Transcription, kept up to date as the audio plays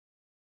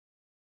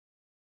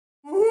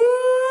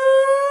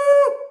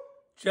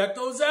Check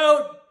those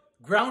out.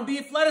 Ground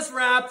beef lettuce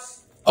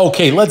wraps.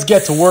 Okay, let's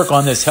get to work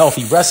on this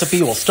healthy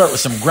recipe. We'll start with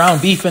some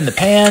ground beef in the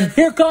pan.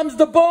 Here comes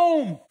the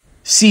boom.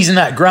 Season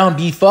that ground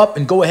beef up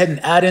and go ahead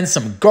and add in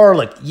some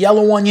garlic,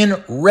 yellow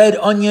onion, red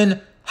onion,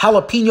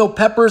 jalapeno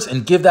peppers,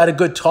 and give that a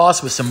good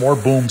toss with some more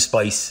boom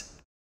spice.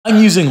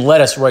 I'm using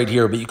lettuce right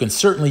here, but you can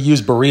certainly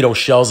use burrito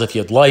shells if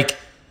you'd like.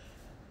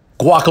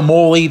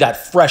 Guacamole, that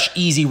fresh,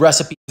 easy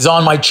recipe, is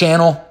on my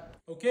channel.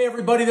 Okay,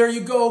 everybody, there you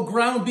go.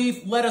 Ground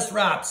beef lettuce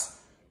wraps.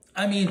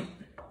 I mean,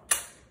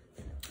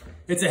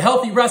 it's a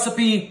healthy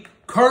recipe.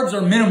 Carbs are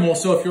minimal,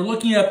 so if you're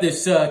looking at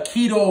this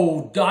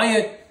keto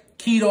diet,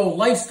 keto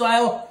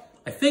lifestyle,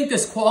 I think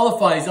this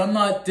qualifies. I'm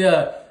not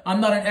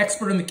an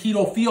expert in the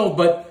keto field,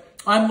 but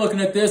I'm looking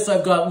at this.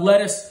 I've got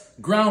lettuce,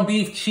 ground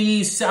beef,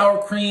 cheese,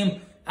 sour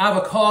cream,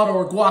 avocado,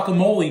 or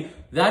guacamole.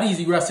 That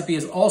easy recipe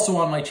is also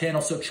on my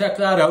channel, so check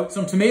that out.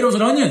 Some tomatoes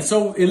and onions,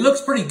 so it looks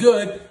pretty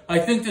good. I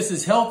think this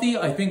is healthy.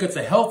 I think it's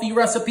a healthy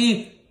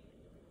recipe.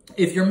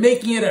 If you're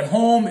making it at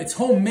home, it's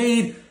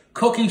homemade.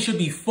 Cooking should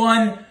be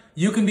fun.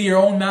 You can be your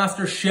own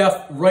master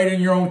chef right in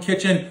your own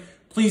kitchen.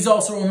 Please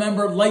also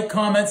remember, like,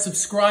 comment,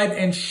 subscribe,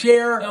 and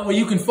share. That way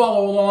you can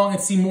follow along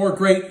and see more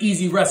great,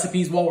 easy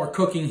recipes while we're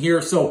cooking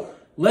here. So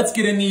let's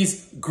get in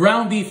these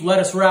ground beef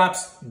lettuce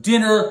wraps.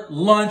 Dinner,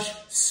 lunch,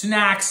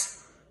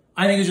 snacks.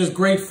 I think it's just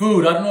great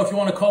food. I don't know if you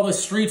want to call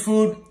this street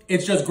food.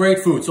 It's just great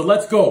food. So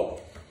let's go.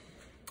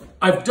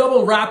 I've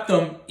double wrapped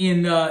them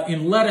in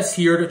lettuce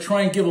here to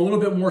try and give a little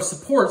bit more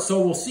support.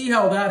 So we'll see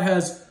how that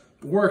has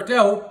worked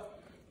out.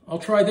 I'll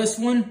try this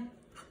one.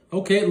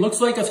 Okay, it looks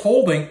like it's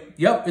holding.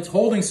 Yep, it's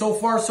holding so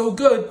far, so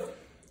good.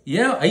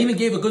 Yeah, I even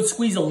gave a good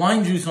squeeze of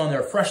lime juice on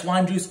there. Fresh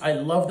lime juice. I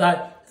love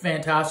that.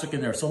 Fantastic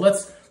in there. So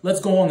let's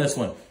go on this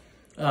one.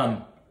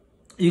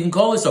 You can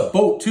call this a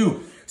boat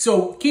too.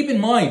 So keep in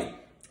mind,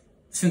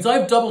 since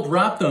I've doubled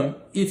wrapped them,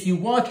 if you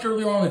watched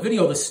earlier on in the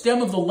video, the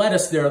stem of the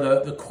lettuce there,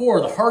 the core,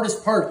 the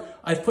hardest part,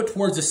 I've put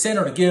towards the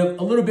center to give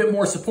a little bit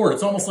more support.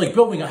 It's almost like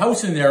building a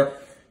house in there.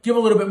 Give a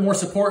little bit more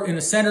support in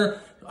the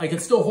center. I can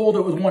still hold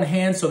it with one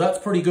hand, so that's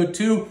pretty good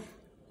too.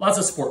 Lots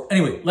of support.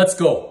 Anyway, let's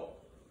go.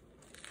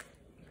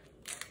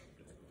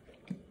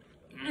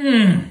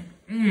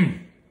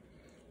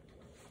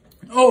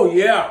 Oh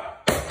yeah.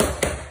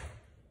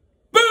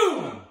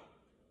 Boom!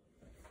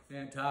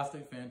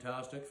 Fantastic,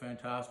 fantastic,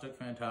 fantastic,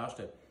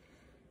 fantastic.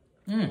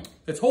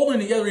 It's holding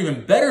together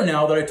even better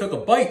now that I took a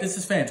bite. This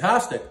is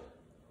fantastic.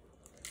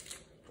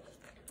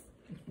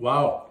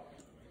 Wow.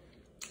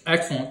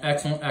 Excellent,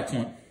 excellent,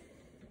 excellent.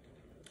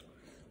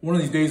 One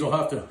of these days I'll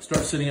have to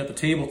start sitting at the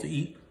table to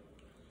eat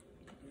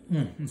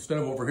instead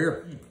of over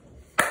here.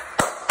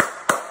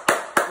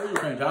 Those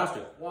are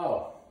fantastic.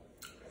 Wow.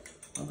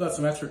 I've got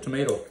some extra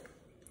tomato.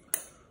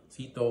 Let's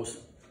eat those.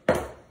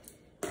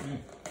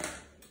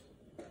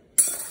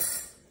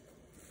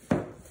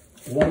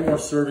 One more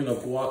serving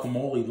of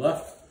guacamole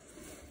left.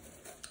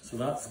 So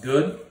that's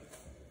good.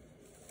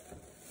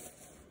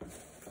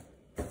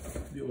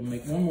 Be able to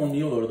make one more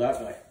meal out of that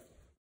guy.